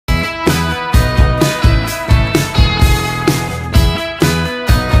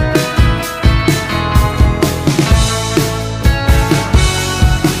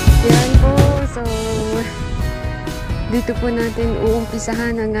dito po natin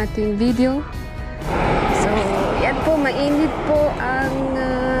uumpisahan ang ating video. So, yan po, mainit po ang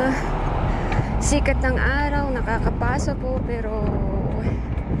sikat ng araw, nakakapasa po, pero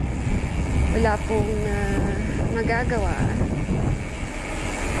wala pong magagawa.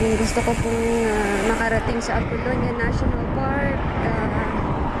 Kung gusto ko pong makarating sa Apollonia National Park,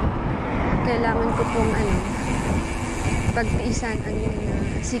 kailangan ko pong pagtiisan ang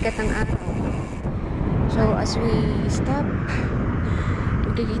sikat ng araw. So as we stop,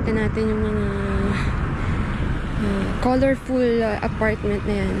 makikita natin yung mga colorful apartment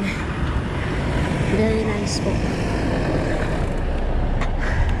na yan. Very nice po.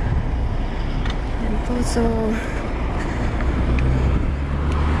 Yan po. So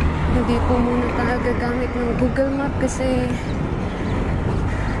hindi po muna tayo gagamit ng Google Map kasi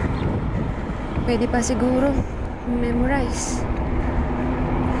pwede pa siguro memorize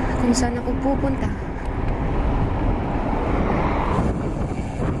kung saan ako pupunta.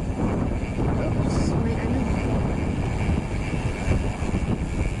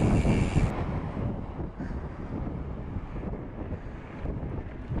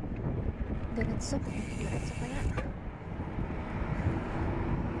 Oops, may diretso kaya.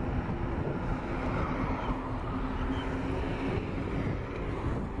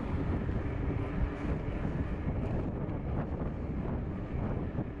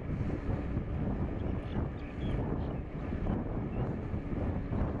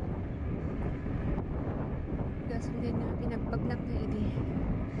 Sundin na pinagbaglak na ini.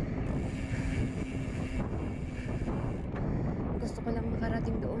 Gusto ko lang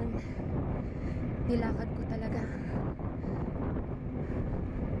makarating doon. Nilakad ko talaga.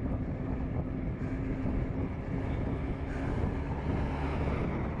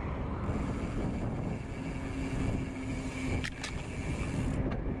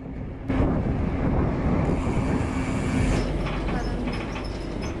 Parang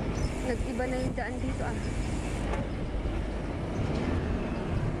nag-iba na yung daan dito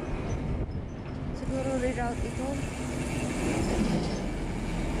Siguro reroute ito.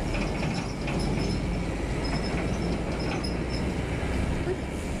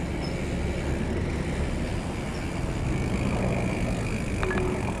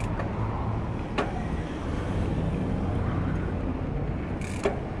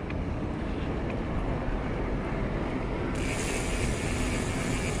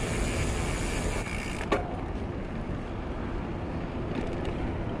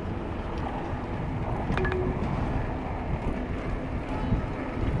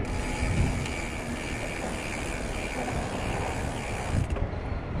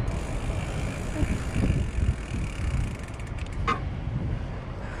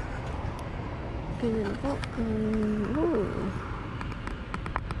 Ganyan po.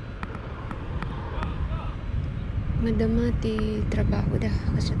 Madama ti trabaho dah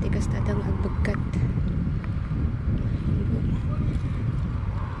kasi tigas tatang agbagkat.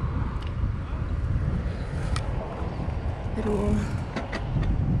 Pero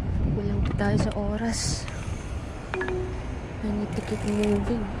walang pa tayo sa oras. I need to keep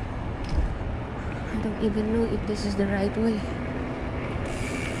moving. I don't even know if this is the right way.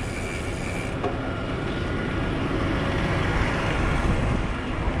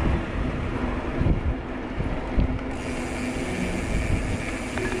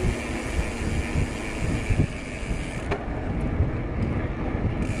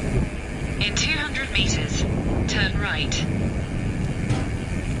 In 200 meters, turn right.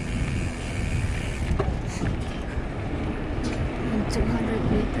 In 200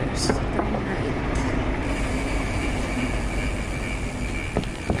 meters, turn right.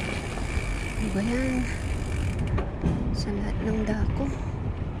 Ano ba yan? Sa lahat ng dako.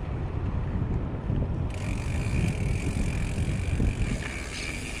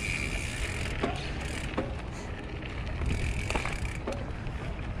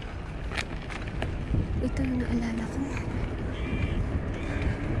 Ito yung naalala ko.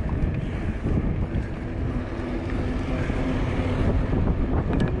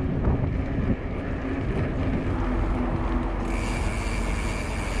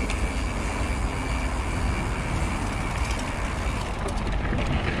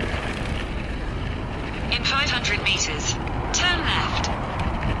 In 500 meters, turn left.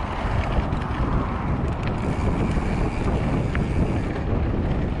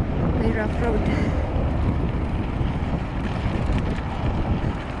 May rough road.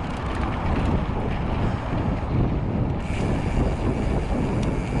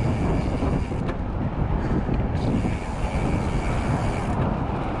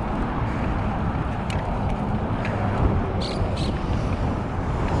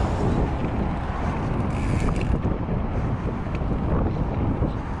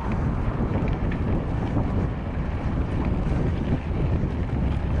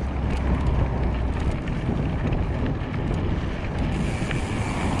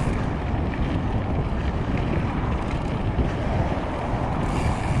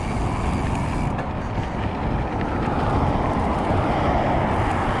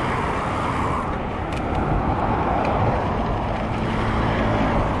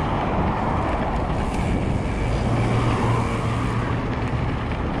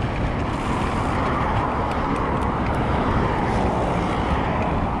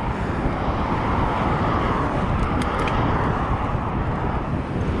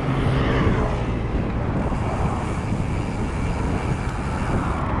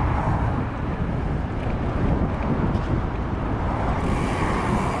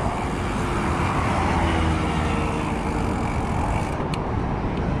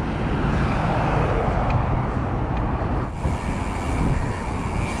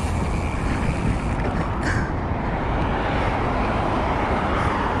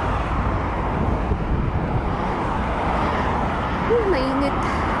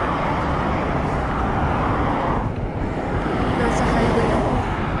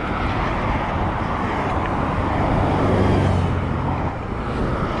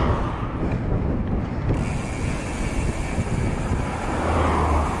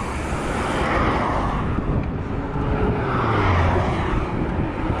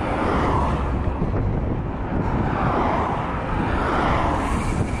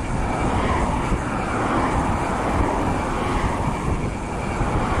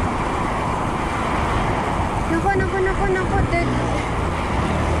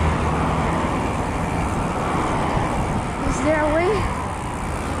 there a way?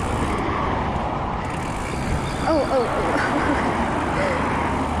 Oh.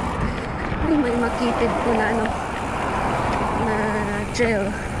 Ay, may makitid po na ano, na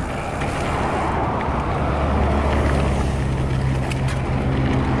trail.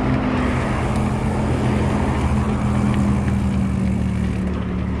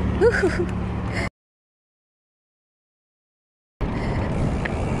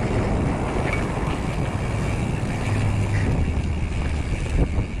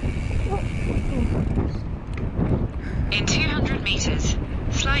 In 200 meters,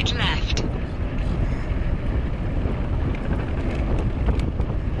 slight left.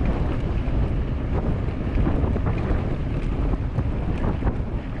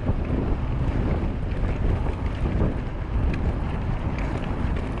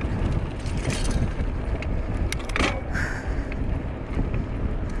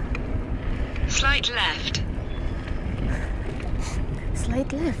 Slight left.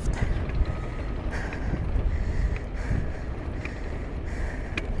 Slight left.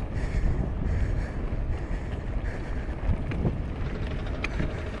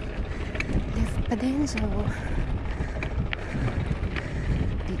 Left pa din, so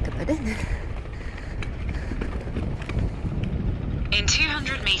dito pa din. In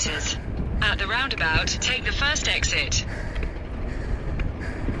 200 meters, at the roundabout, take the first exit.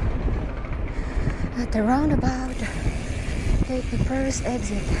 At the roundabout, take the first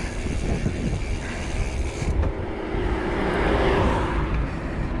exit.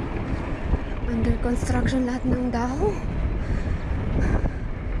 Under construction lahat ng dahon.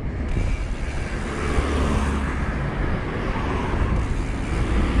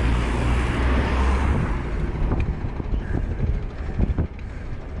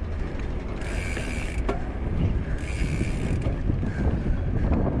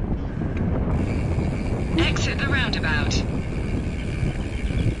 Exit the roundabout.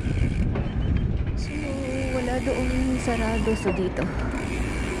 So, wala doon sarado. So, dito.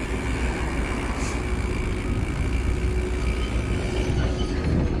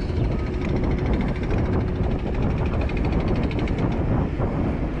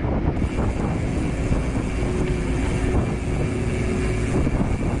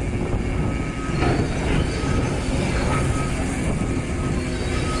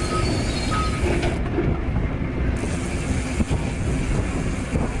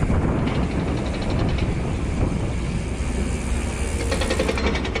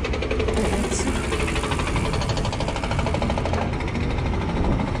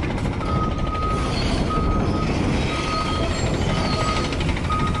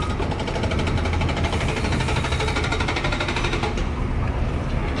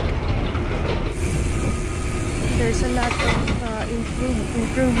 There's a lot of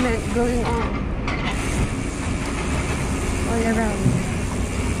improvement going on all around.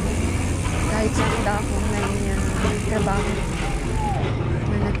 Kahit sa dako may trabaho,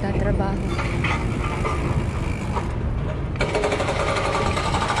 may nagtatrabaho.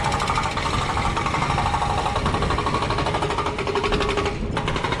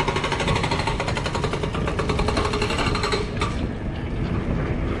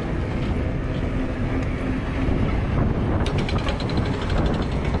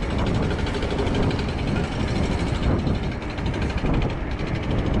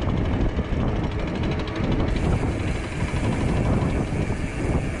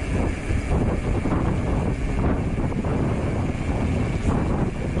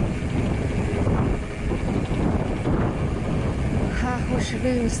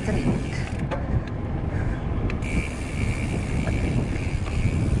 Real Street.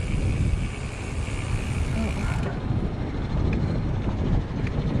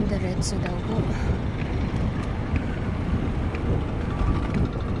 Diretso daw po.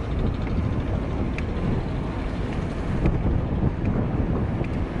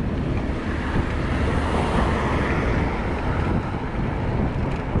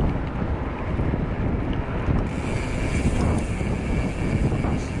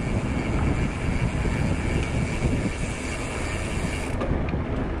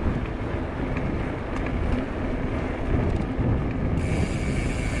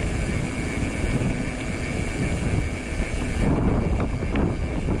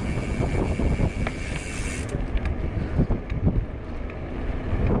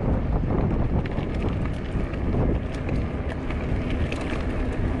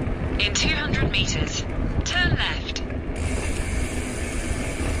 In 200 meters, turn left.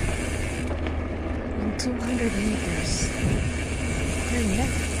 In 200 meters, turn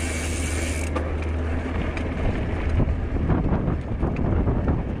left.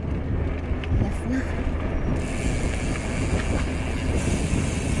 Left na.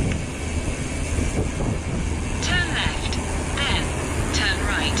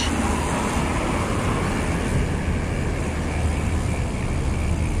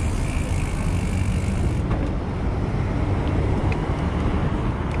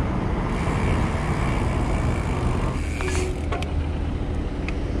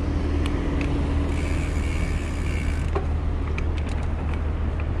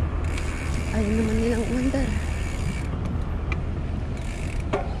 ayaw naman nilang umandar.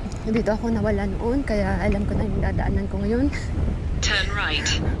 Dito ako nawala noon, kaya alam ko na yung dadaanan ko ngayon. Turn right.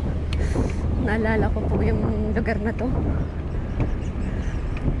 Naalala ko po yung lugar na to.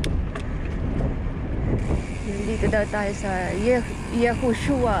 Nandito daw tayo sa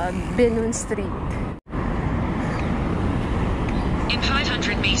Yehoshua Benon Street. In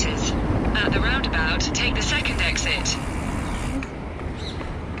 500 meters, at the roundabout, take the second exit.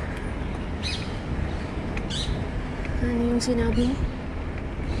 Ano yung sinabi mo?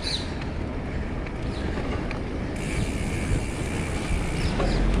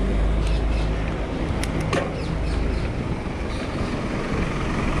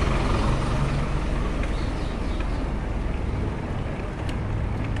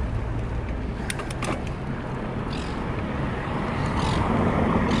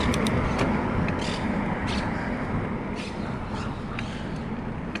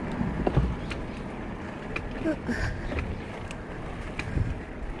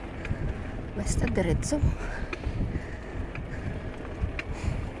 Basta diretso.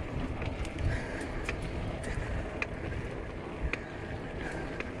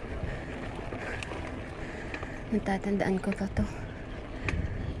 Natatandaan ko pa to.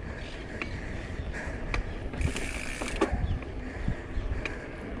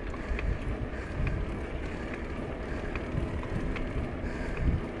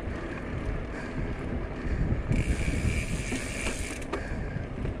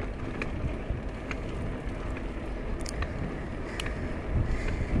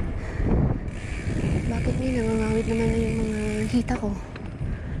 Bakit may nangangawit naman na yung mga hita ko?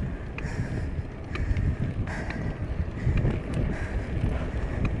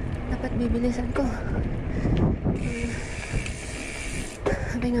 Dapat bibilisan ko.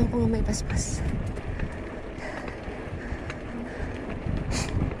 Habingan ko nga may paspas.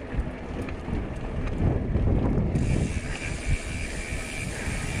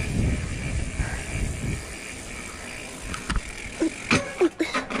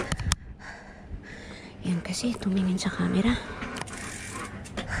 Kasi tumingin sa camera.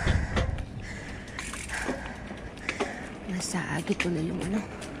 Nasa agit ko na yung ano.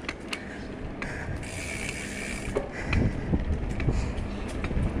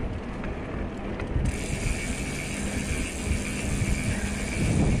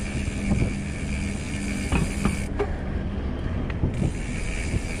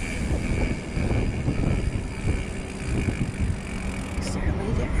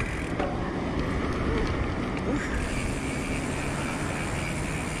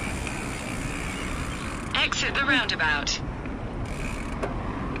 Exit the roundabout.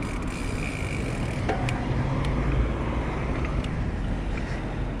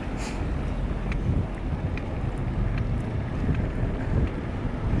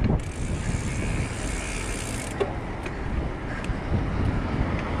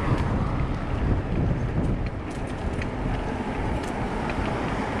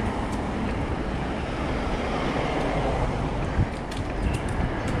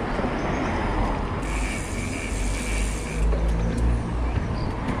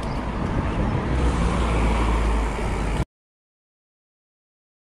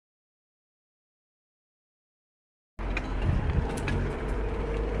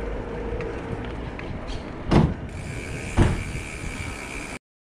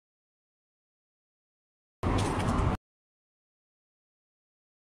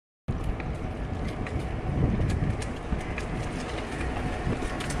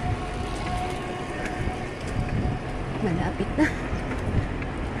 Malapit na.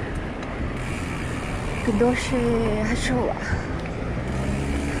 Kudoshe Hashoa.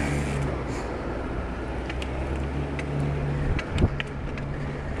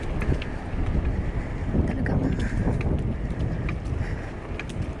 Talaga ba?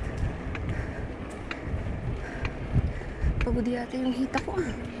 Pagod yata yung hita ko ah.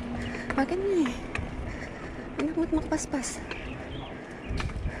 Bakit na eh? Ano mo't makapaspas?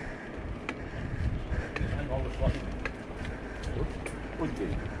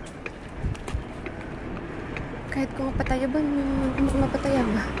 Kahit kung mapatayaban,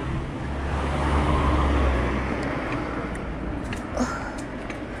 mapatayaban. Oh.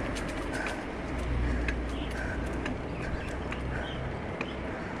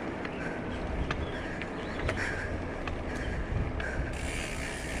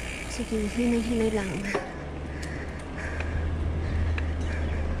 Sige, hinay-hinay lang.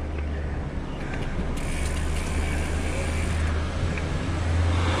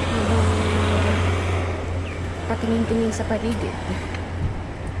 Patingin-tingin sa paligid.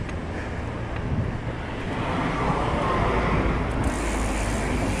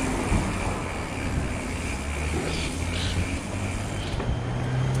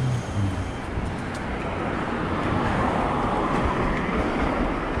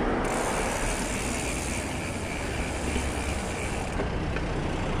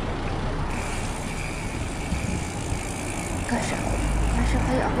 Kasya. Kasya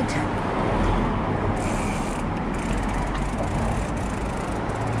kaya ako dyan.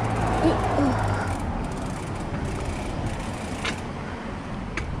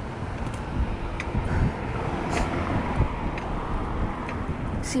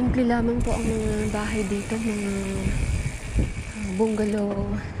 Simple lamang po ang mga bahay dito, mga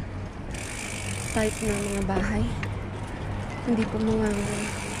bungalow type na mga bahay. Hindi po mga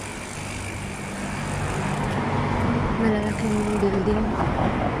malalaking building.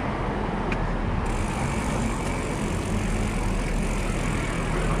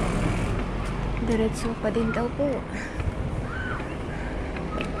 Diretso pa din daw po.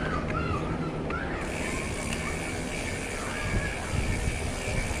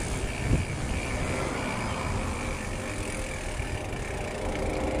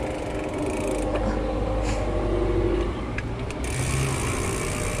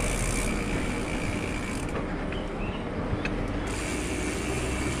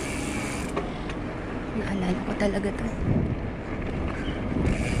 Naalala ko talaga to.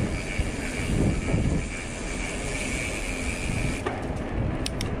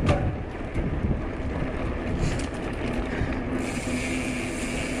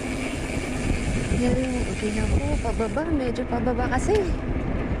 Yan, okay na po. Pababa. Medyo pababa kasi.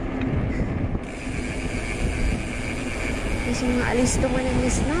 Kasi maalis naman ang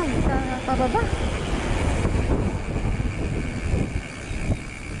Snabb sa pababa.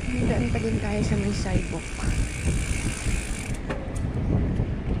 Daan pa din tayo sa may sidewalk.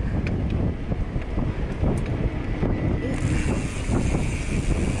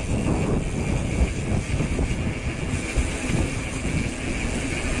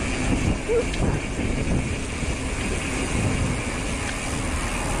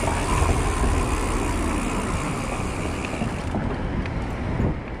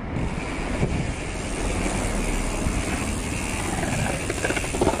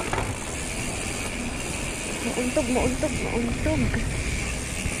 Mauntog.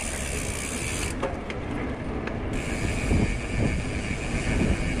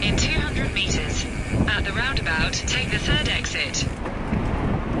 In 200 meters, at the roundabout, take the third exit.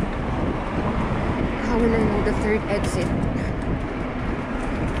 How will I know the third exit?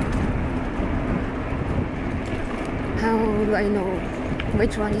 How do I know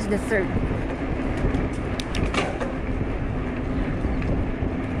which one is the third?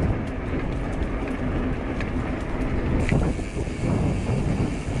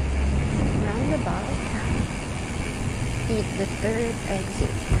 The third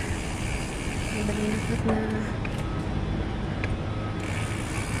exit. Ang dalinakot na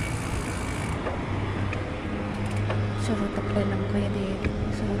surutok pa lang kaya din.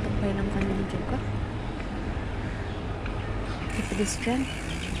 Surutok pa lang kanina juga. The pedestrian.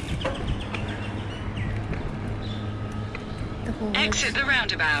 Exit the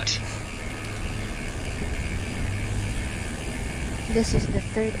roundabout. This is the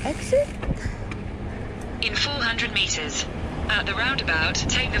third exit. In 400 meters. At the roundabout,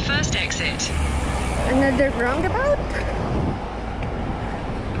 take the first exit. Another roundabout?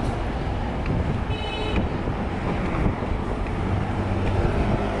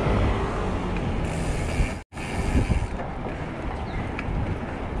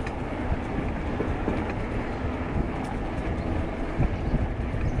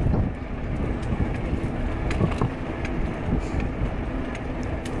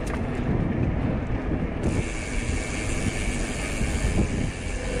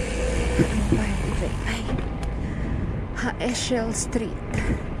 Shell Street.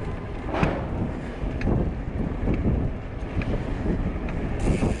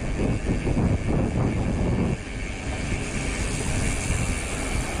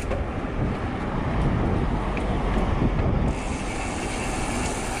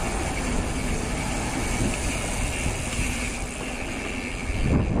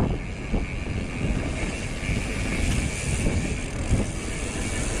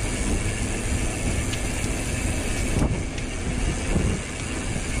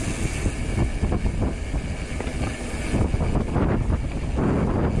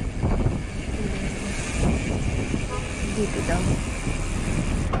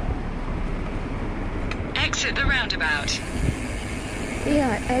 Exit the roundabout.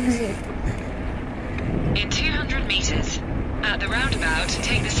 Yeah, exit. In 200 meters. At the roundabout,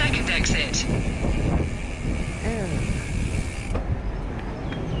 take the second exit.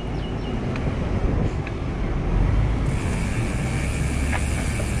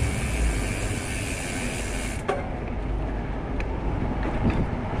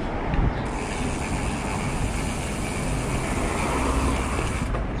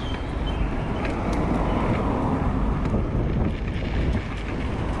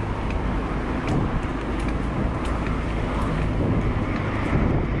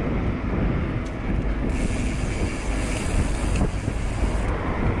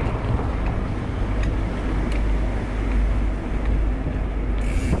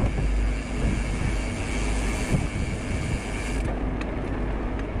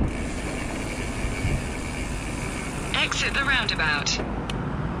 roundabout.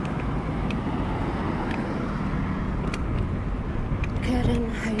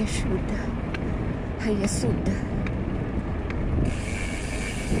 Karen Hayasud. Hayasud.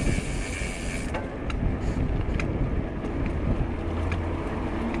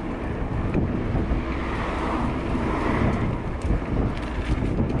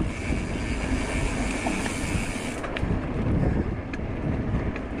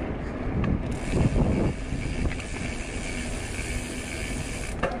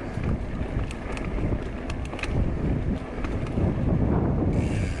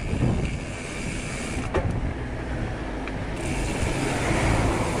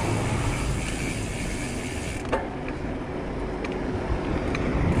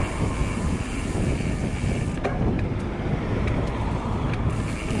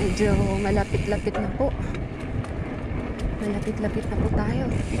 Medyo malapit-lapit na po. Malapit-lapit na po tayo.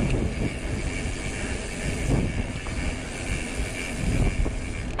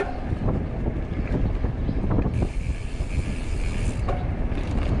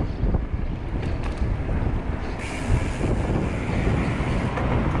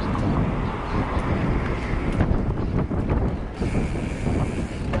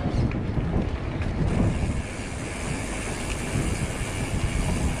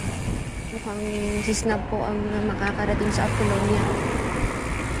 Mukhang si Snabb po ang makakarating sa Apollonia.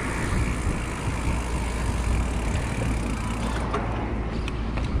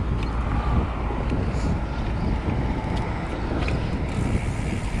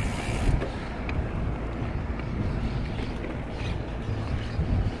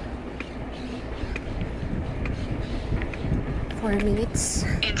 Four minutes.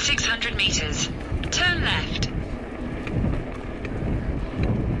 In 600 meters, turn left.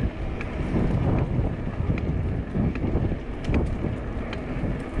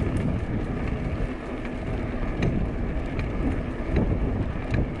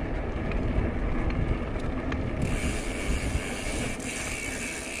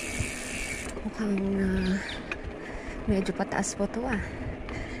 Mukhang medyo pataas po to ah.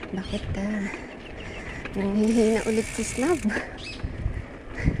 Bakit nanghihina ulit si Snabb?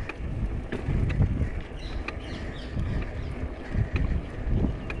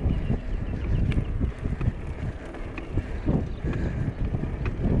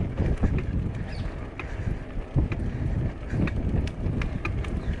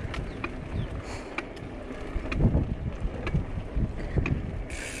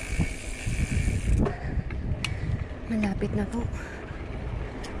 Malapit na po.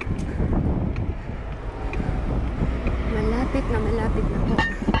 Malapit na po.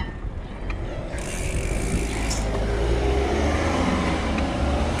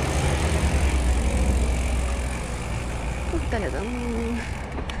 Talagang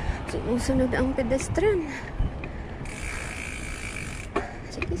sinusunod ang pedestrian.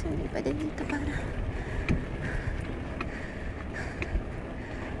 Sige, sandi pa din dito para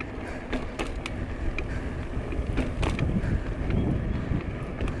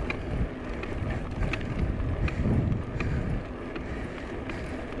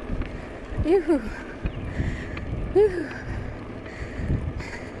yuhu. Yuhu.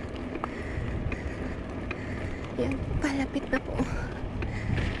 Yan, palapit na po.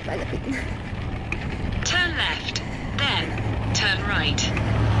 Palapit na. Turn left, then turn right.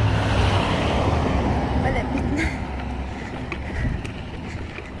 Palapit na.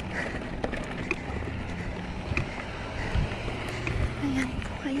 Ayan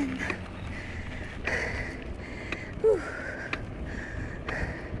po, ayan na.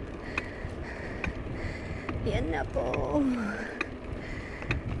 Yan na po.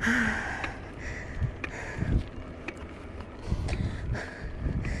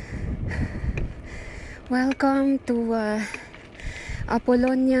 Welcome to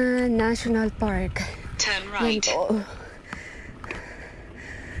Apollonia National Park. Turn right. Yan po.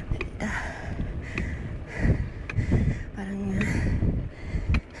 Parang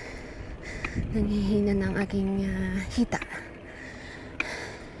nanghihina ng aking hita.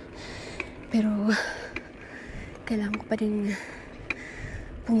 Pero kailangan ko pa rin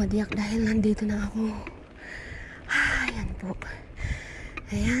pumadiyak dahil nandito na ako. Ayan po.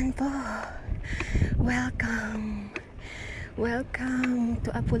 Ayan po. Welcome. Welcome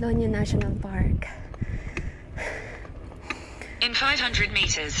to Apollonia National Park. In 500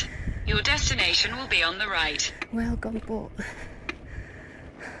 meters, your destination will be on the right. Welcome po.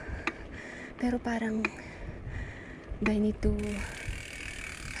 Pero parang do I need to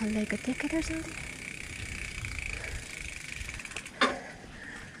have like a ticket or something?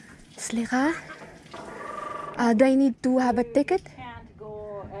 Slika? Do I need to have a ticket? You can't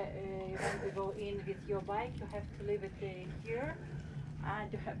go, you want to go in with your bike, you have to leave it here, and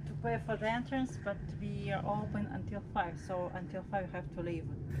you have to pay for the entrance, but we are open until 5, so until 5 you have to leave.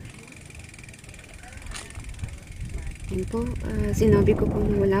 Yan po, sinabi ko po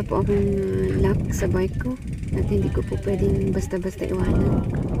na wala po akong lock sa bike ko at hindi ko po pwedeng basta-basta iwanan.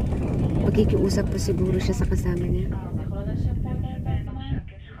 Magkikiusap po siguro siya sa kasama niya.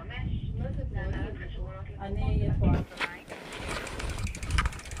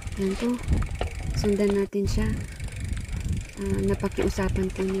 Yan po, sundan natin siya.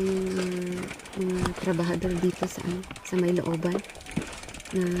 Napakiusapan po niya yung mga trabahador dito sa may looban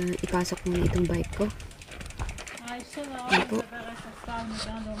na ipasok muna itong bike ko. Yan po. I'm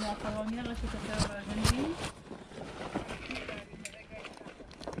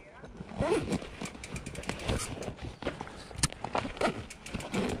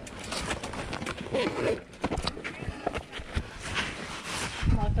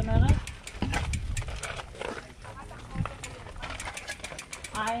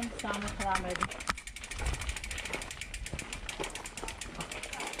Sam Mohammed.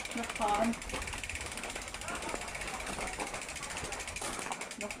 נכון.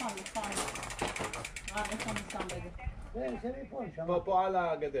 רק איפה מסמד? פה על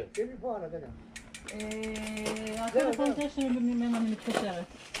הגדר. פה על הגדר. הטלפון זה שממנו אני מתקשרת.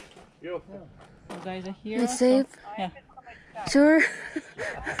 יופי. You guys are here. It's safe? Yeah. Sure?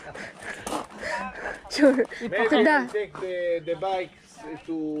 Sure. Maybe תודה. we take the bikes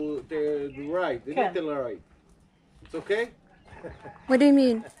to the right, the little right. It's okay? What do you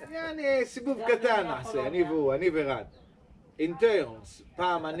mean? יעני, סיבוב קטן נעשה, אני ורן. In turns,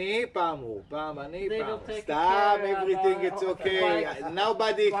 פעם אני, פעם הוא, פעם אני, They פעם. will take Stop, care of everything, the- it's of the okay. bike.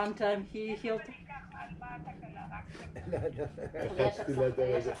 Nobody... One time he'll...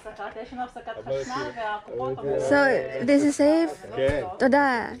 יש לנו הפסקת חשמל והקופות אומרות... So, this is safe? כן.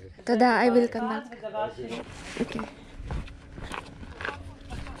 תודה. תודה, I will come back. ודבר שני, Okay.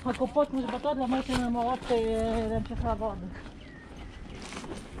 הקופות מושבתות למרות שהן אמורות להמשיך לעבוד.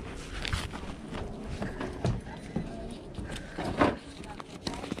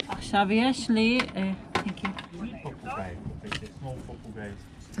 עכשיו יש לי...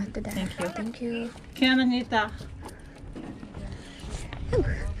 תודה. Thank you. Thank you. כן, אני איתך.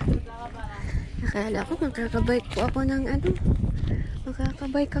 Akala ko makakabike po ako ng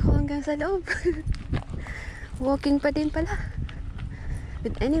makakabike ako hanggang sa loob. Walking pa din pala.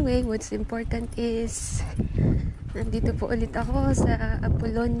 But anyway, what's important is nandito po ulit ako sa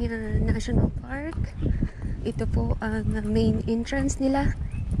Apollonia National Park. Ito po ang main entrance nila.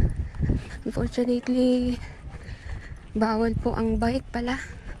 Unfortunately, bawal po ang bike pala.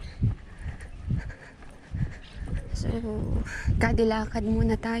 So, kadilakad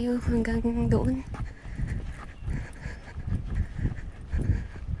muna tayo hanggang doon.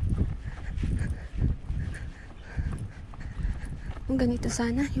 Kung ganito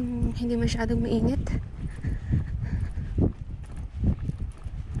sana, yung hindi masyadong mainit.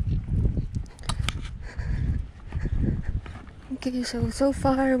 Okay, so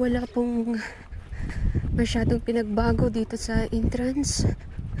far wala pong masyadong pinagbago dito sa entrance.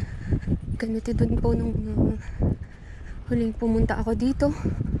 Ganito dun po nung huling pumunta ako dito.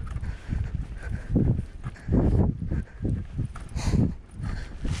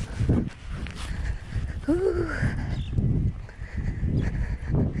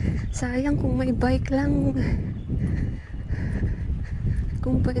 Sayang kung may bike lang.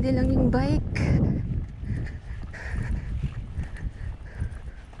 Kung pwede lang yung bike.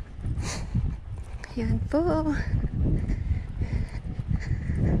 Yan po.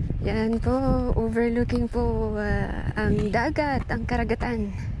 Yan po, overlooking po ang dagat, ang karagatan.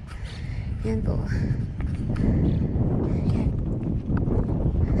 Yan po. Yan.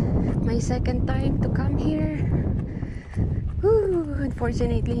 My second time to come here.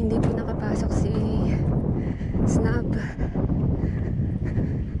 Unfortunately, hindi po nakapasok si Snabb.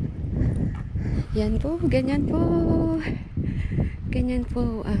 Yan po, ganyan po. Ganyan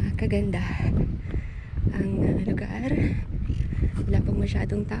po kaganda ang lugar. Wala pong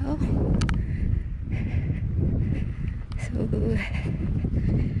masyadong tao. So,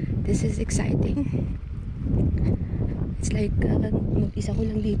 this is exciting. It's like mag-isa ko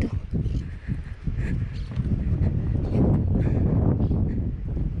lang dito. Yan.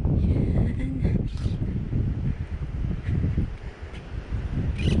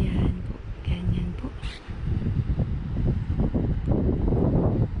 Yan po. Ganyan po.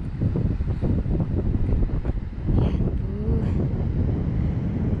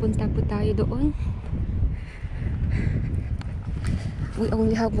 Punta po tayo doon. We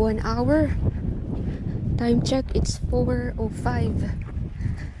only have 1 hour. Time check, it's 4:05.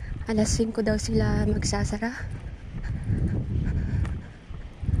 Alas 5 daw sila magsasara.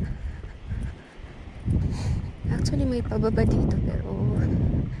 Actually may pababa dito pero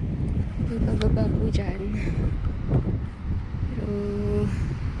may pababa po dyan. Pero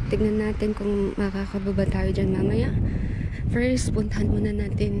tignan natin kung makakababa tayo dyan mamaya. First, puntahan muna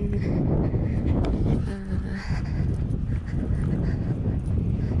natin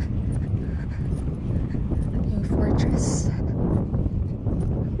yung fortress.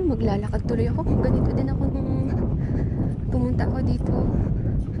 Maglalakad tuloy ako. Ganito din ako nung pumunta ako dito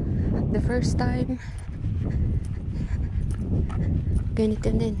the first time.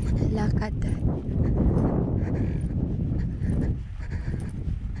 Ganito din, lakad.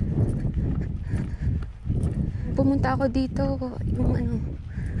 Pumunta ako dito yung ano,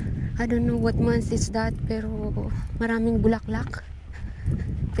 I don't know what month is that, pero maraming bulaklak.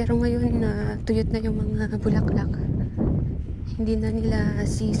 Pero ngayon tuyot na yung mga bulaklak. Hindi na nila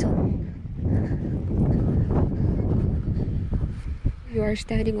season. You are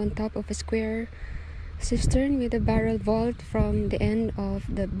standing on top of a square cistern with a barrel vault from the end of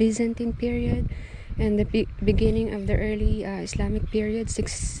the Byzantine period and the beginning of the early Islamic period,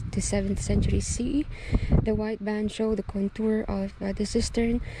 6th to 7th century CE. The white band show the contour of the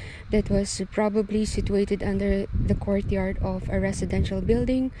cistern that was probably situated under the courtyard of a residential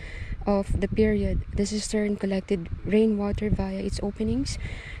building of the period. The cistern collected rainwater via its openings.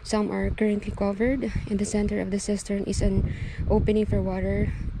 Some are currently covered. In the center of the cistern is an opening for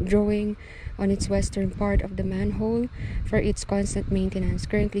water drawing on its western part of the manhole for its constant maintenance,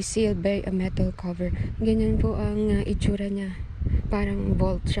 currently sealed by a metal cover. Ganyan po ang itsura niya. Parang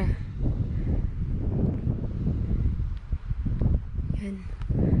vault siya. Yan.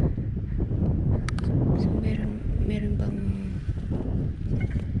 So meron bang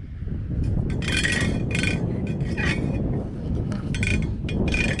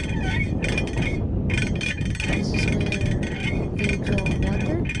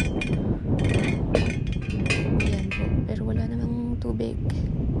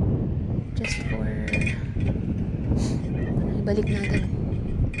just for ibalik natin.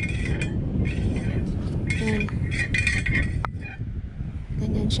 Yan.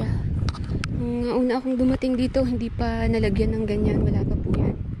 Ganyan siya. Nung una akong dumating dito, hindi pa nalagyan ng ganyan. Wala pa po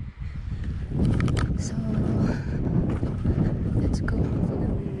yan. So, let's go.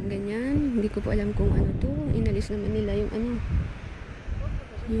 Ganyan. Hindi ko po alam kung ano to. Inalis naman nila yung ano.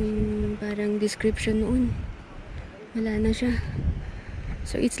 Yung parang description noon. Wala na siya.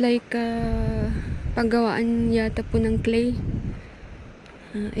 So it's like paggawaan yata po ng clay.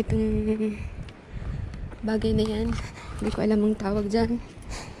 Itong bagay na yan, hindi ko alam ang tawag dyan.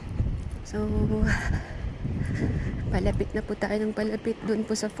 So palapit na po tayo ng palapit dun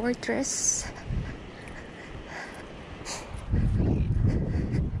po sa fortress.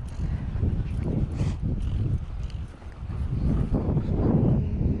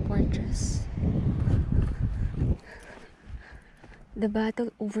 The battle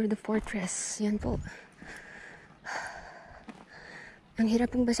over the fortress. Yan po. Ang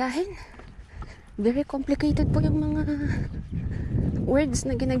hirap pong basahin. Very complicated po yung mga words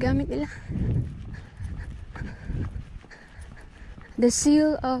na ginagamit nila. The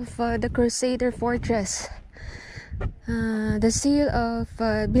seal of the Crusader fortress. The seal of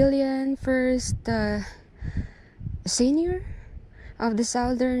Billion First Senior of the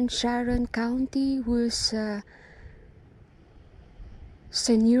Southern Sharon County, whose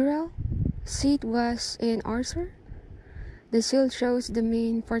seigneurial seat was in Arthur. The seal shows the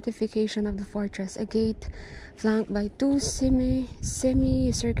main fortification of the fortress, a gate flanked by two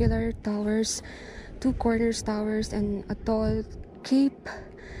semi-circular towers, two corners towers, and a tall keep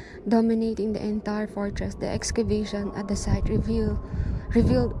dominating the entire fortress. The excavation at the site revealed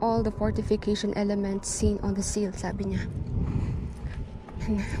all the fortification elements seen on the seal, sabi niya.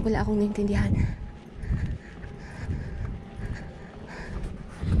 Wala akong naintindihan.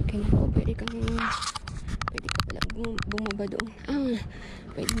 Kaya po, pwede ka palang bumaba doon.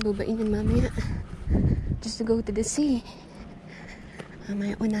 Pwede babain yan mamaya. Just to go to the sea.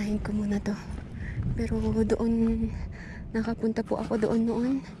 Mamaya unahin ko muna to. Pero doon, nakapunta po ako doon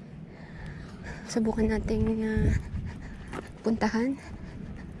noon. Subukan nating puntahan.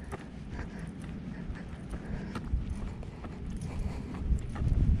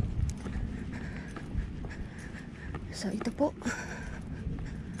 So ito po.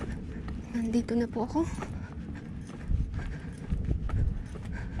 Nandito na po ako.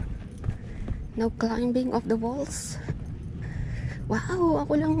 No climbing of the walls. Wow,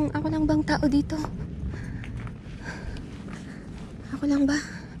 ako lang bang tao dito? Ako lang ba?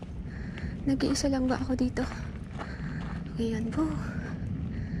 Nag-iisa lang ba ako dito? Ayan po.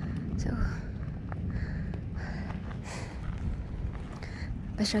 So,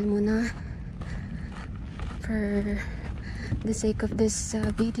 pasyal muna for the sake of this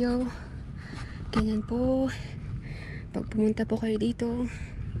video. Ganyan po, pag pumunta po kayo dito,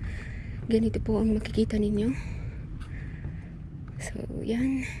 ganito po ang makikita ninyo. So,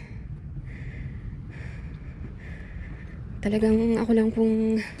 yan. Talagang ako lang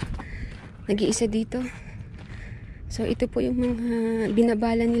pong nag-iisa dito. So, ito po yung mga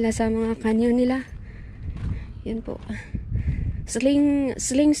binabala nila sa mga canyon nila. Yan po.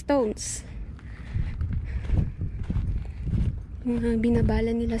 Sling stones. Mga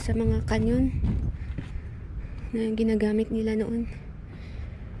binabala nila sa mga canyon na ginagamit nila noon.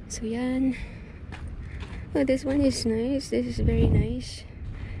 So, yan. Oh, this one is nice. This is very nice.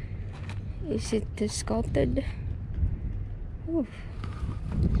 Is it sculpted? Oh,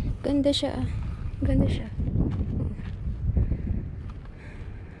 ganda siya. Ganda siya. Oh.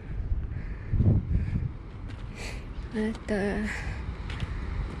 At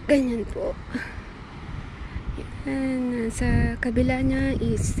ganyan po. Yan. Sa kabila niya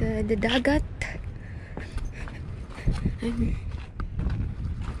is the dagat.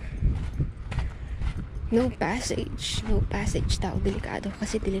 No passage. No passage daw. Delikado.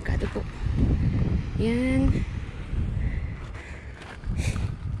 Kasi delikado po. Yan.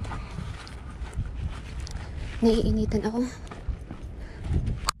 Naiinitan ako.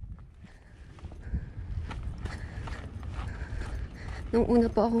 Nung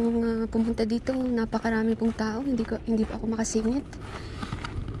una po akong pumunta dito, napakarami pong tao. Hindi pa ako makasingit.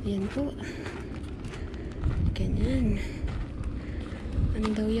 Ayan po. Ganyan. Ano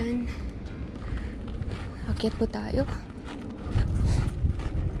daw yan? Akyat po tayo.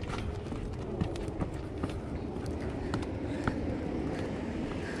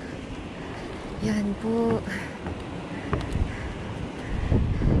 Yan po.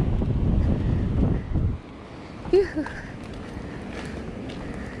 Yuhu.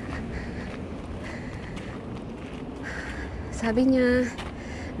 Sabi niya,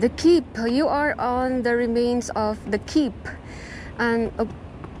 the keep. You are on the remains of the keep. An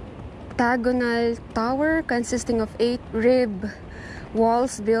octagonal tower consisting of 8 rib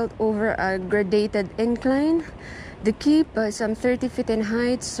walls built over a gradated incline. The keep, some 30 feet in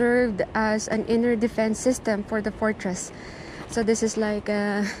height, served as an inner defense system for the fortress. So this is like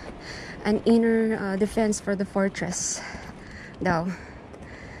an inner defense for the fortress daw.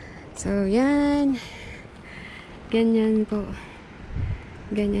 So yan. Ganyan po.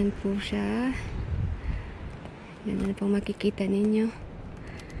 Ganyan po siya. Ganyan po makikita ninyo.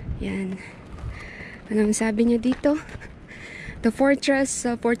 Yan. Anong sabi niya dito? The fortress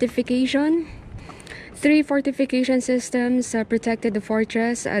fortification. 3 fortification systems protected the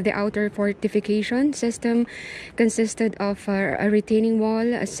fortress. The outer fortification system consisted of a retaining wall,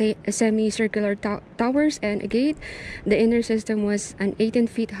 a semicircular towers, and a gate. The inner system was an 18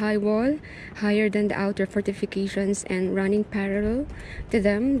 feet high wall, higher than the outer fortifications and running parallel to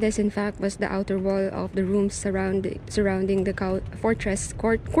them. This, in fact, was the outer wall of the rooms surrounding the fortress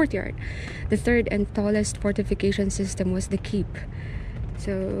courtyard. The third and tallest fortification system was the keep.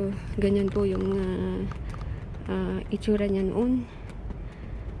 So, ganyan po yung itsura niya noon.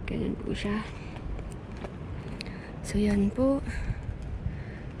 Ganyan po siya. So, yan po.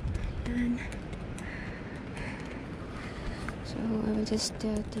 Yan. So, I will just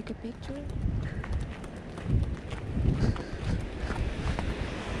take a picture.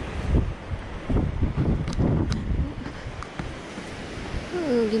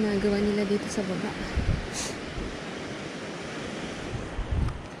 Oh, ginagawa nila dito sa baba.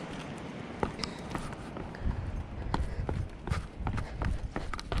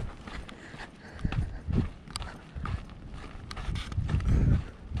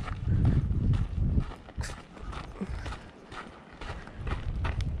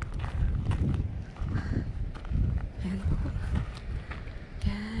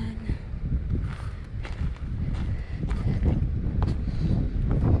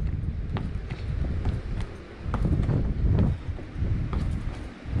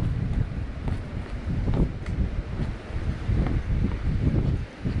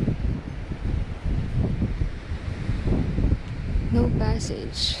 No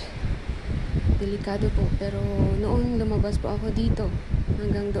passage. Delikado po. Pero noon lumabas po ako dito.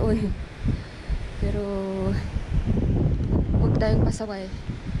 Hanggang doon. Pero huwag tayong pasaway.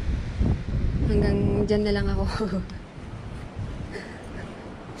 Hanggang dyan na lang ako.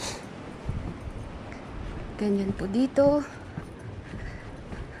 Ganyan po dito.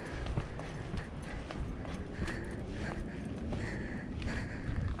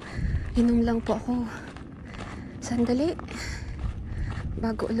 Inom lang po ako. Sandali.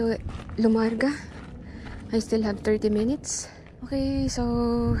 Bago lumarga. I still have 30 minutes. Okay,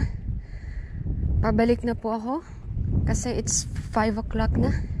 so pabalik na po ako kasi it's 5 o'clock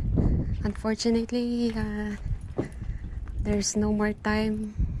na. Unfortunately, there's no more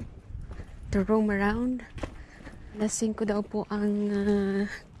time to roam around. Alas 5 daw po ang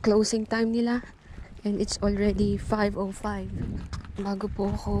closing time nila and it's already 5:05. Bago po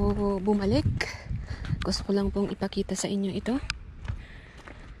ako bumalik, gusto ko lang pong ipakita sa inyo ito.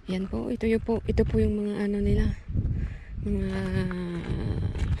 Yan po, ito po yung mga ano nila, mga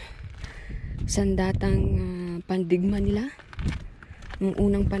sandatang pandigma nila ng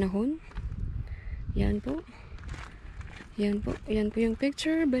unang panahon. Yan po yung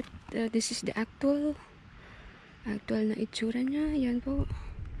picture, but this is the actual na itsura niya. Yan po,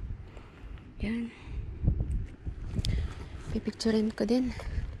 yan, pipicturein ko din.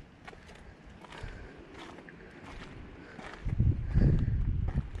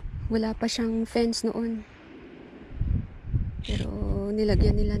 Wala pa siyang fence noon, pero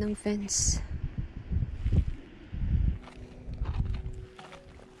nilagyan nila ng fence.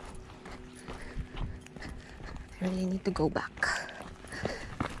 I really need to go back.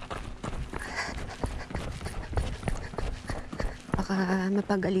 Baka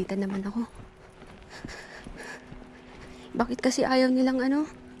mapagalitan naman ako. Bakit kasi ayaw nilang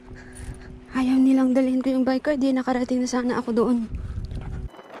dalhin ko yung bike ko? Di nakarating na sana ako doon.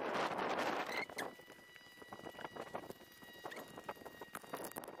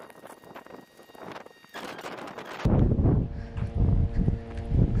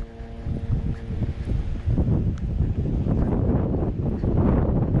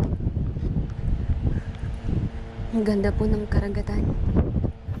 Ang ganda po ng karagatan.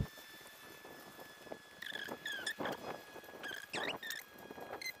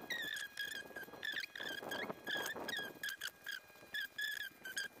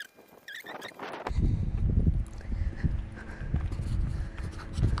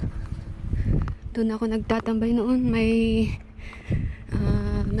 Doon ako nagtatambay noon. May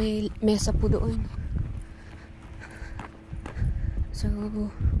mesa po doon. So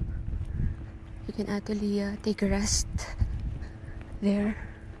you can actually take a rest there.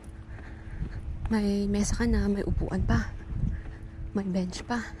 May mesa ka na, may upuan pa, may bench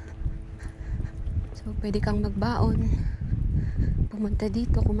pa. So pwede kang magbaon, pumunta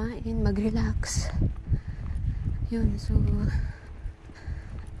dito, kumain, mag-relax. Yun, so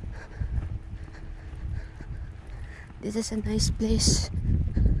this is a nice place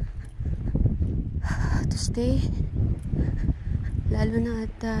to stay. Lalo na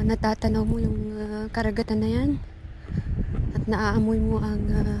at natatanaw mo yung karagatan na yan at naaamoy mo ang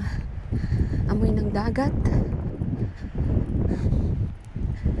amoy ng dagat.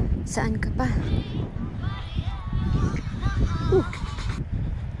 Saan ka pa?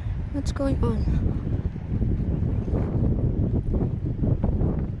 What's going on?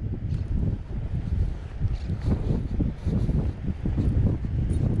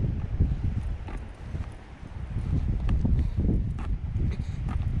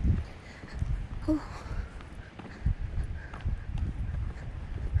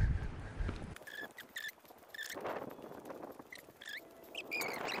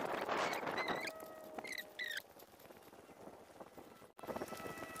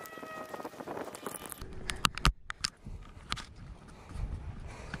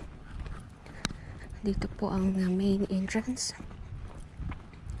 Dito po ang main entrance.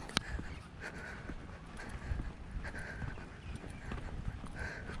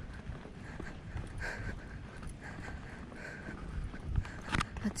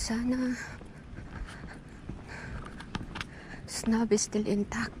 At sana Snabb is still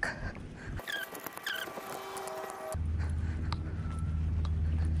intact.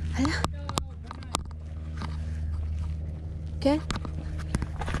 Hala? Okay?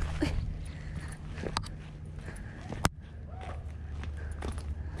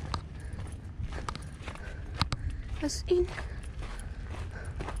 As in,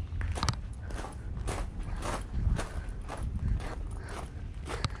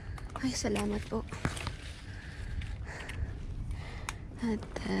 ay salamat po. At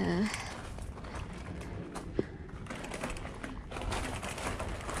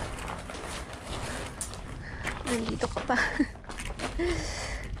nandito ka pa.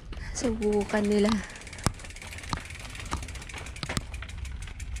 Subukan nila.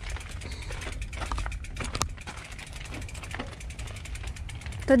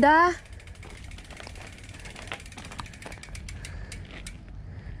 Toda.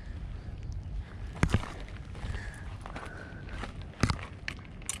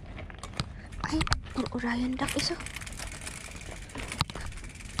 Ay, urayan dak iso.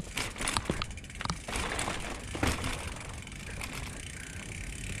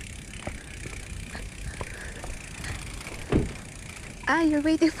 Ah, you're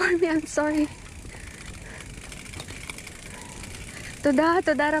waiting for me. I'm sorry. Toda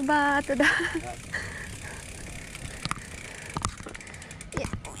raba, toda.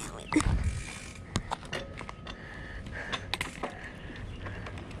 Yeah.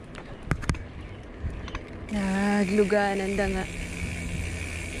 Nagluganan da nga.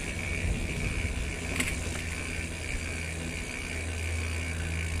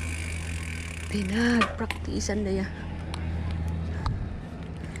 Pinag-practicean na ya.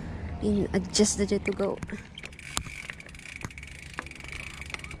 In-adjust na dyan to go.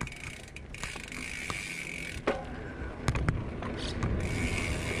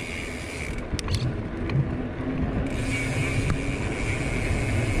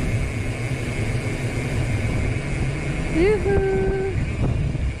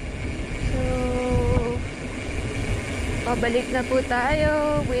 So, pabalik na po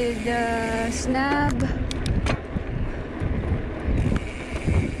tayo with the Snabb.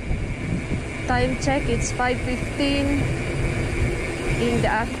 Time check, it's 5:15 in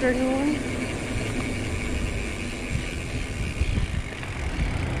the afternoon.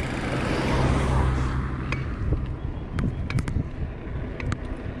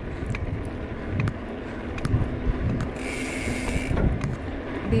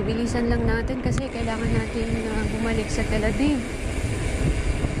 Bibilisan lang natin kasi kailangan natin bumalik sa Tel Aviv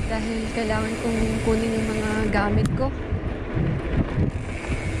dahil kailangan kong kunin yung mga gamit ko.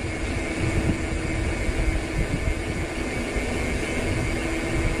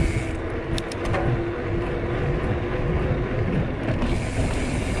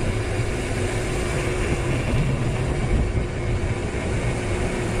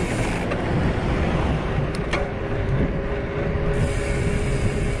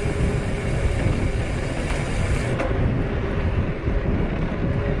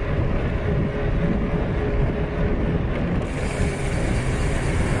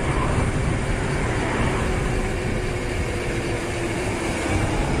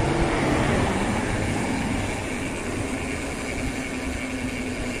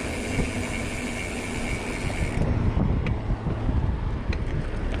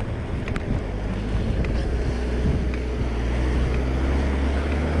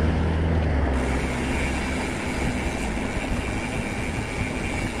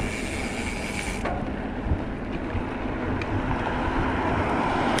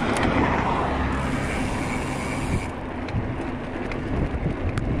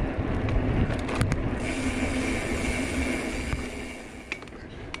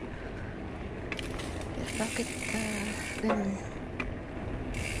 Bakit ganun?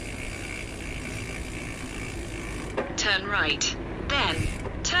 Turn right, then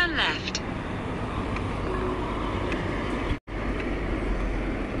turn left.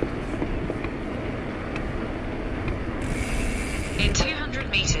 In 200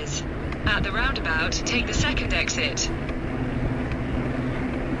 meters, at the roundabout, take the second exit.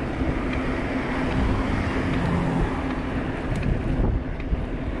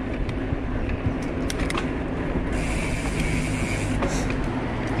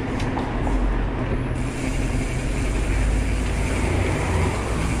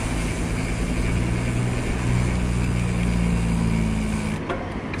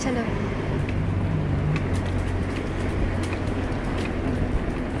 Hello.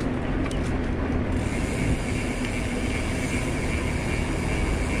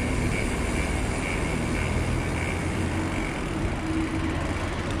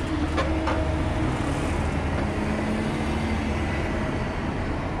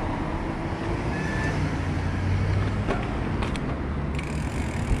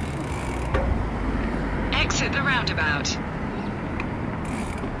 Exit the roundabout.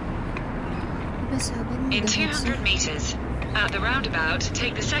 In 200 meters, at the roundabout,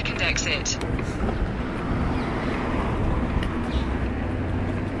 take the second exit.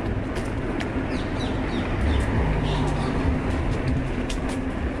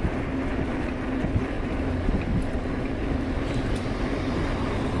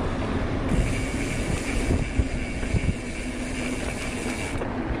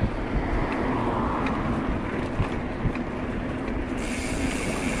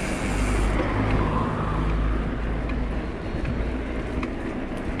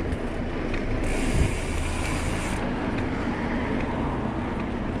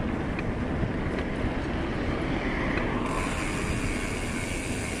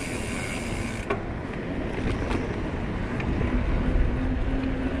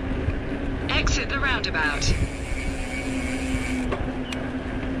 Exit the roundabout.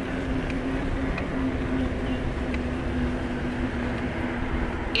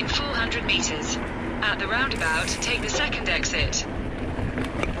 In 400 meters, at the roundabout, take the second exit.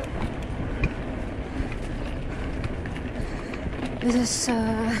 This is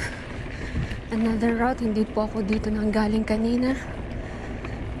another route. Hindi po ako dito nang galing kanina.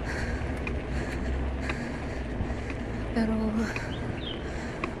 Pero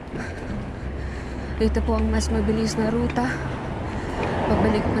ito po ang mas mabilis na ruta.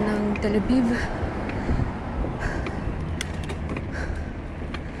 Pabalik po ng Tel Aviv.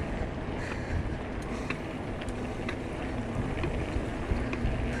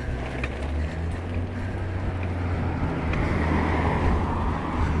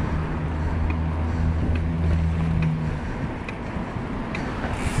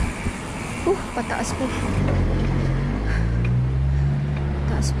 Pataas po.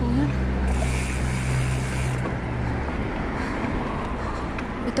 Pataas po yun.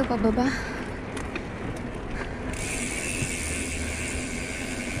 Ito pababa.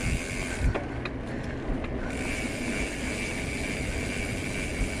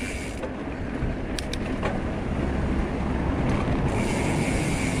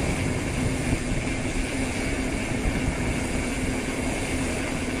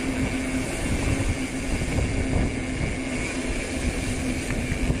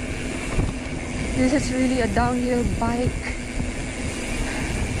 This is really a downhill bike.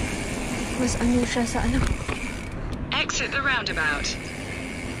 Mas ano siya sa ano? Exit the roundabout.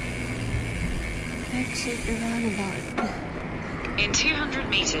 Exit the roundabout. In 200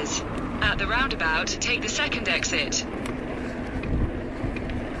 meters. At the roundabout, take the second exit.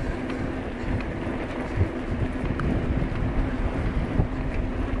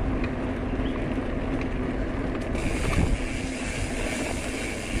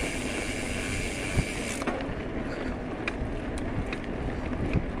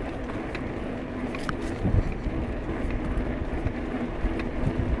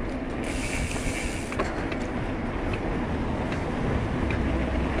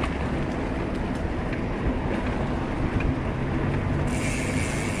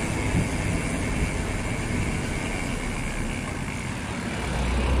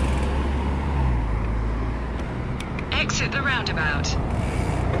 Exit the roundabout.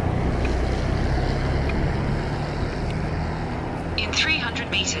 In 300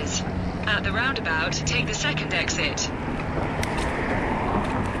 meters. At the roundabout, take the second exit.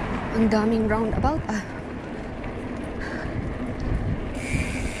 Ang daming roundabout ah.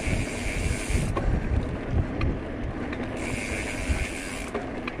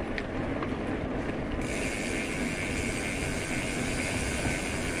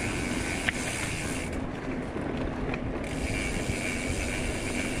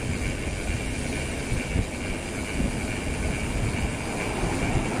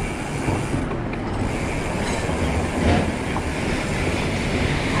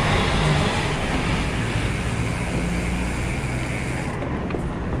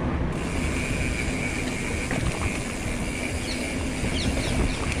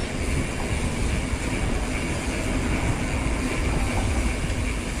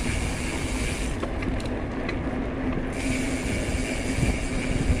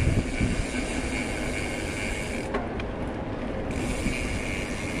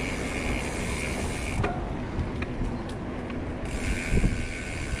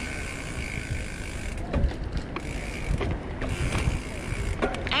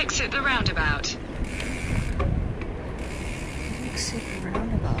 Exit the roundabout. Exit the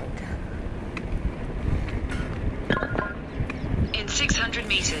roundabout. In 600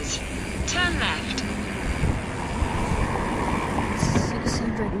 meters. Turn left.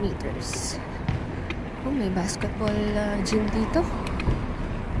 600 meters. Oh, may basketball gym dito.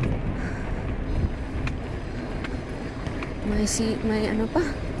 May ano pa?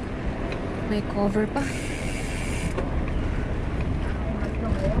 May cover pa.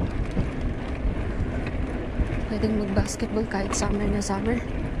 Pwedeng mag-basketball kahit summer na summer.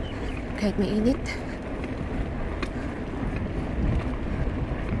 Kahit mainit.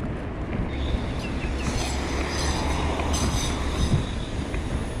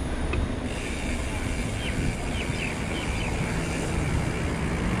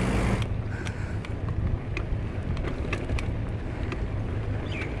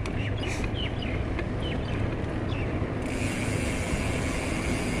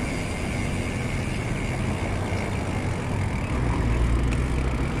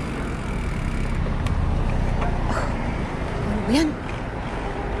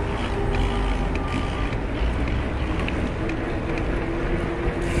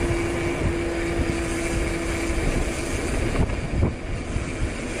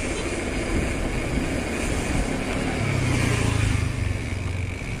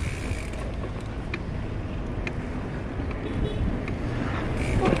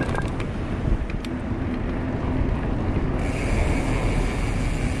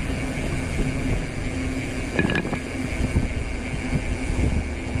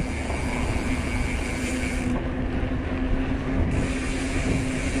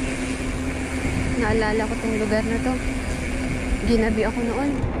 naalala ko tong lugar na to. Ginabi ako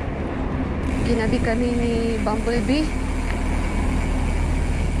noon. Ginabi kami ni Bumblebee.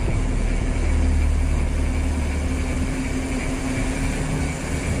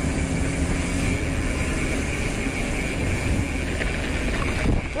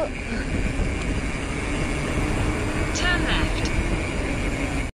 Turn left.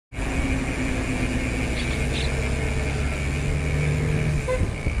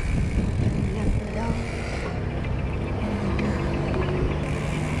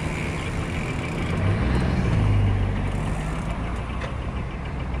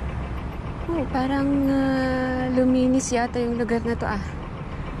 Oh, parang luminis yata yung lugar na to ah.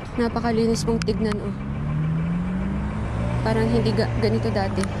 Napakalinis mong tignan oh. Parang hindi ganito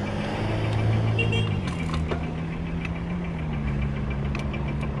dati.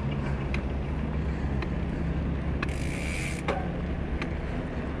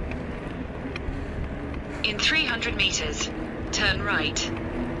 In 300 meters, turn right.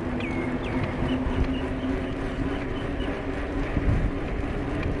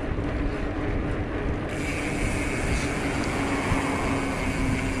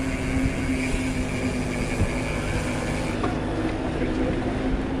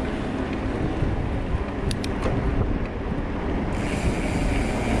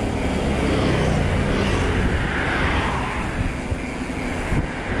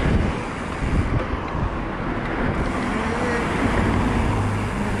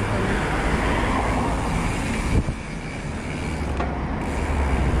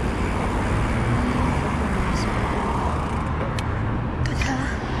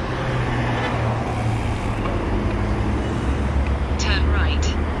 Turn right.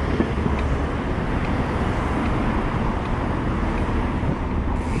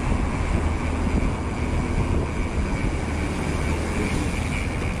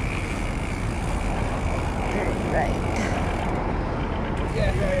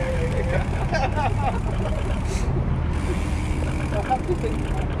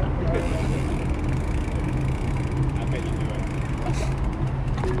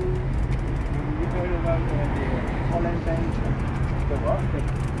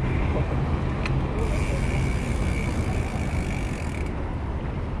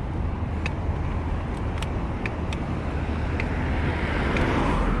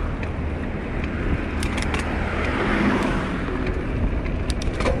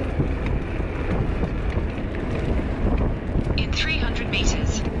 In 300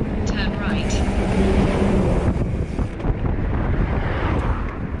 meters, turn right.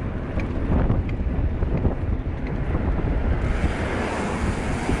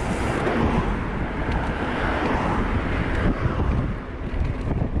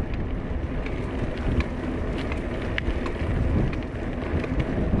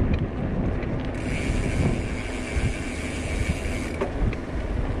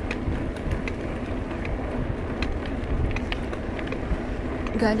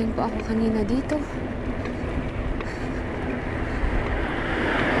 Galing po ako kanina dito.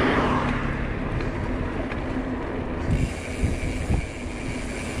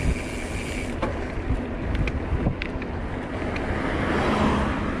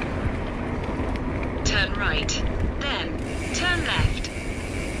 Turn right. Then, turn left.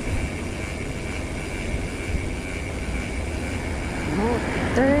 Oh,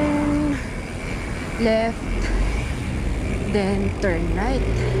 turn left. Then turn right.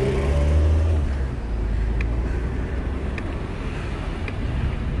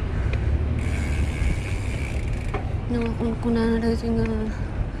 Kung narating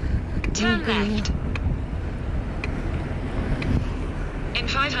Turn left. In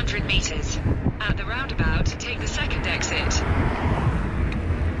 500 meters, at the roundabout, take the second exit.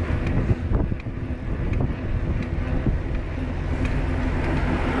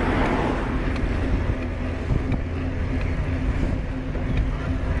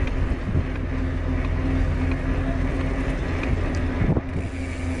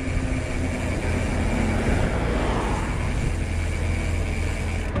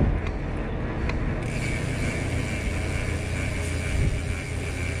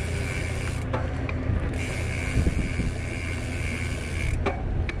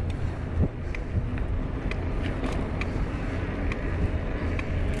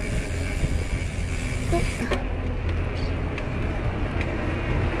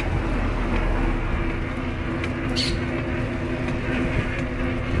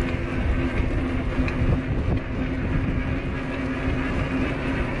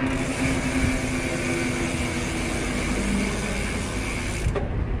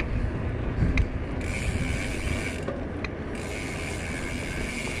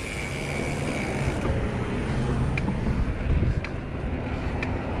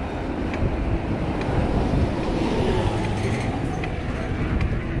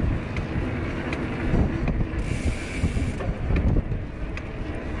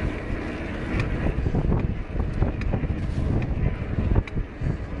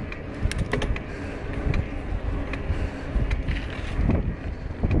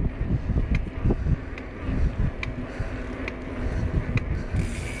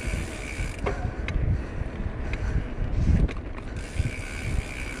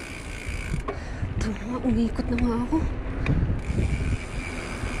 Umiikot na nga ako.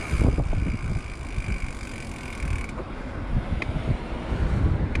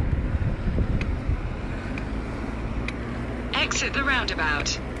 Exit the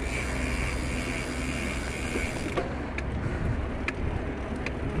roundabout.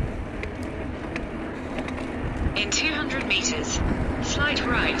 In 200 meters, slight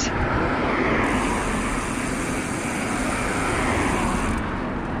right.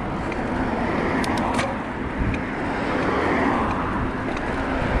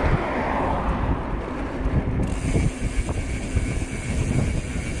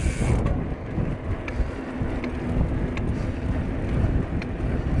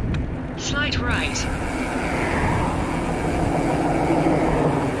 Slight right.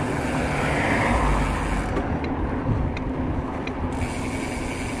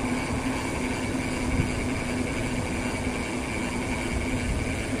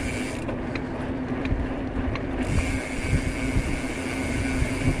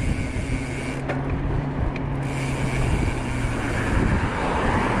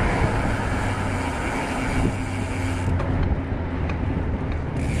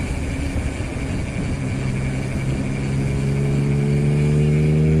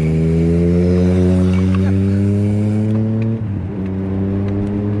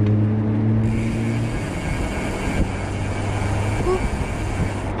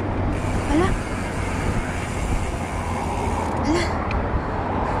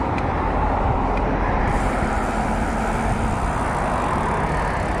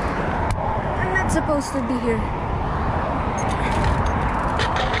 Supposed to be here.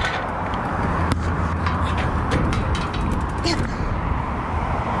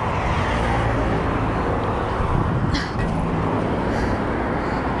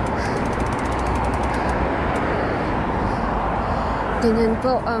 Ganyan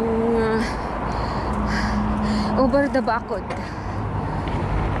po ang over the bakod.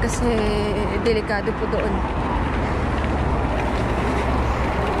 Kasi delikado po doon.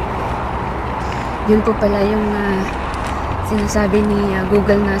 Yun po pala yung sinasabi ni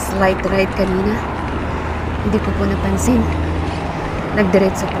Google na slight right kanina. Hindi ko po napansin.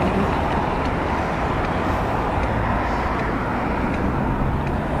 Nagdiretso po ako.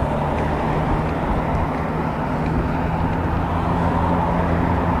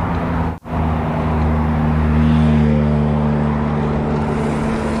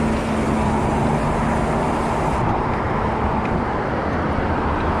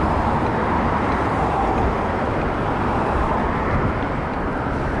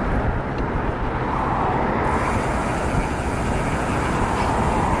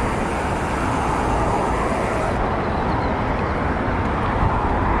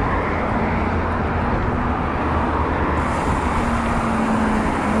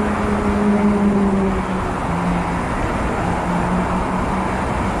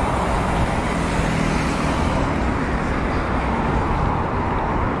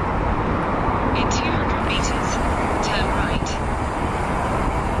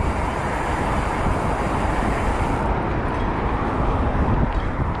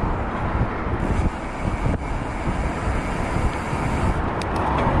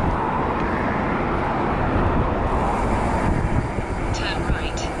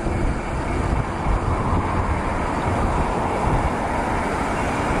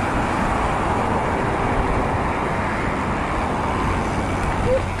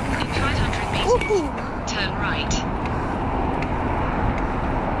 Turn right.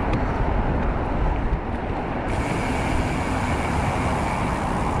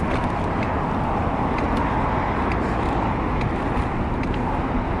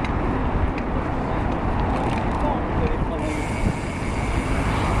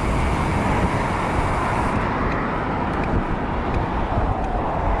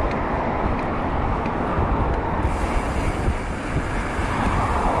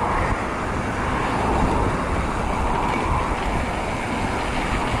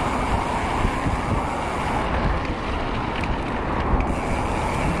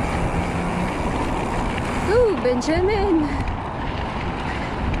 Benjamin.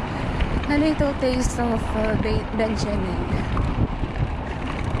 A little taste of Benjamin.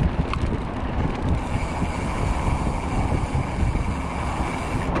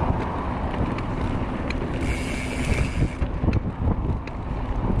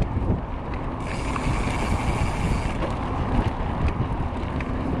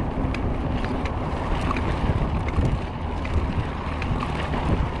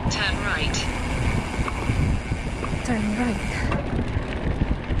 Turn right. Turn right.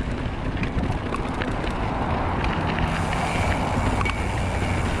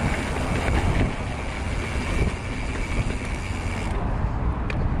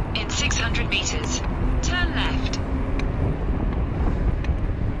 meters. Turn left.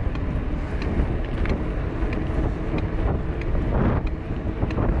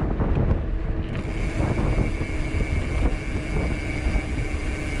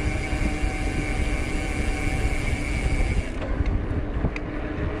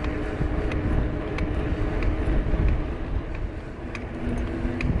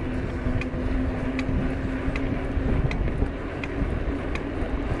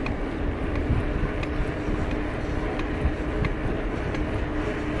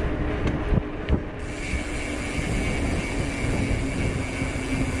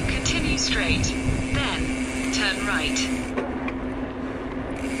 Straight, then turn right.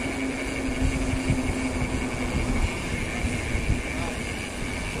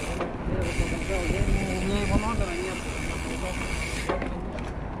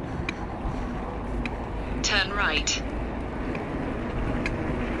 Turn right.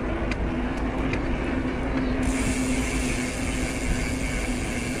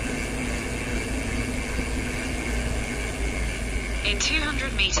 In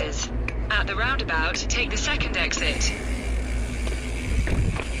 200 meters. At the roundabout, take the second exit.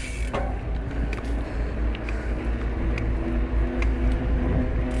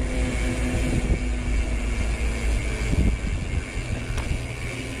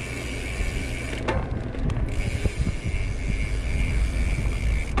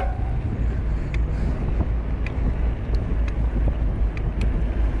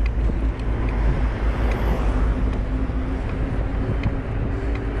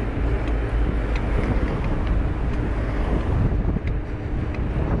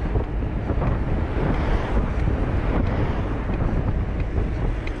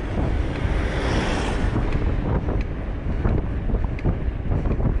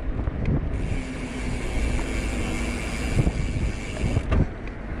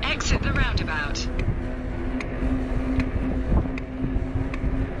 Exit the roundabout.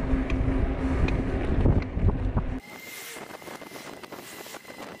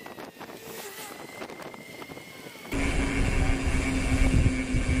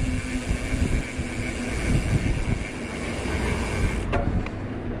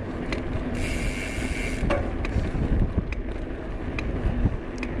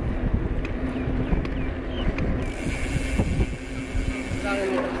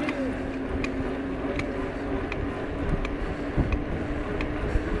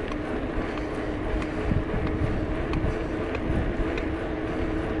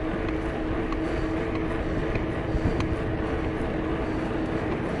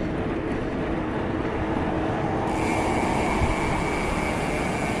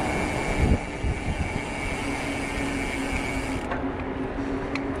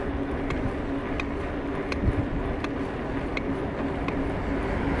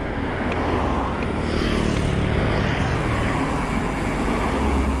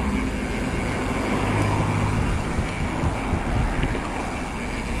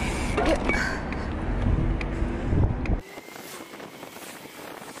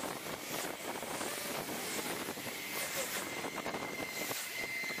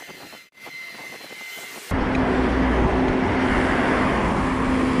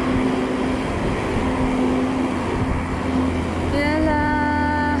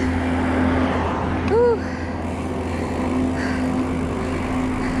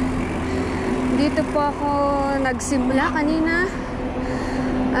 Dito po ako nagsimula kanina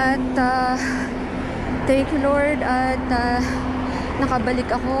at thank you Lord at nakabalik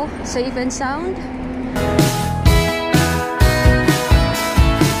ako safe and sound.